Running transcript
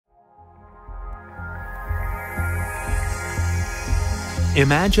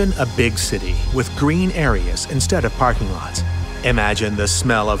Imagine a big city with green areas instead of parking lots. Imagine the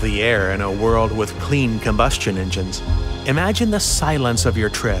smell of the air in a world with clean combustion engines. Imagine the silence of your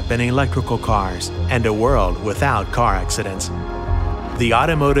trip in electrical cars and a world without car accidents. The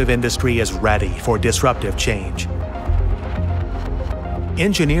automotive industry is ready for disruptive change.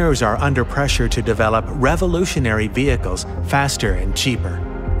 Engineers are under pressure to develop revolutionary vehicles faster and cheaper.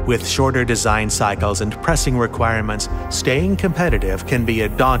 With shorter design cycles and pressing requirements, staying competitive can be a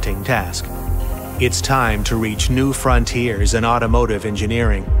daunting task. It's time to reach new frontiers in automotive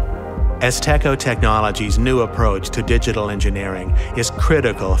engineering. ESTECO Technology's new approach to digital engineering is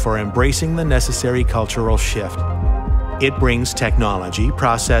critical for embracing the necessary cultural shift. It brings technology,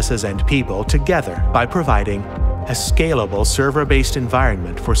 processes, and people together by providing a scalable server-based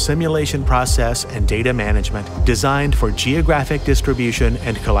environment for simulation process and data management designed for geographic distribution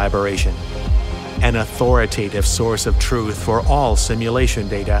and collaboration. An authoritative source of truth for all simulation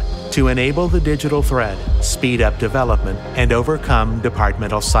data to enable the digital thread, speed up development, and overcome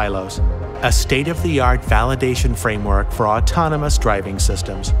departmental silos. A state-of-the-art validation framework for autonomous driving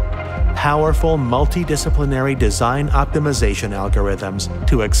systems. Powerful multidisciplinary design optimization algorithms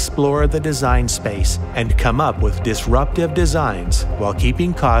to explore the design space and come up with disruptive designs while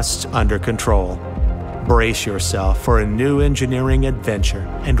keeping costs under control. Brace yourself for a new engineering adventure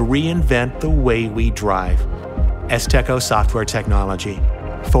and reinvent the way we drive. ESTECO Software Technology.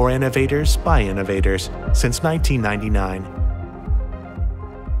 For innovators by innovators since 1999.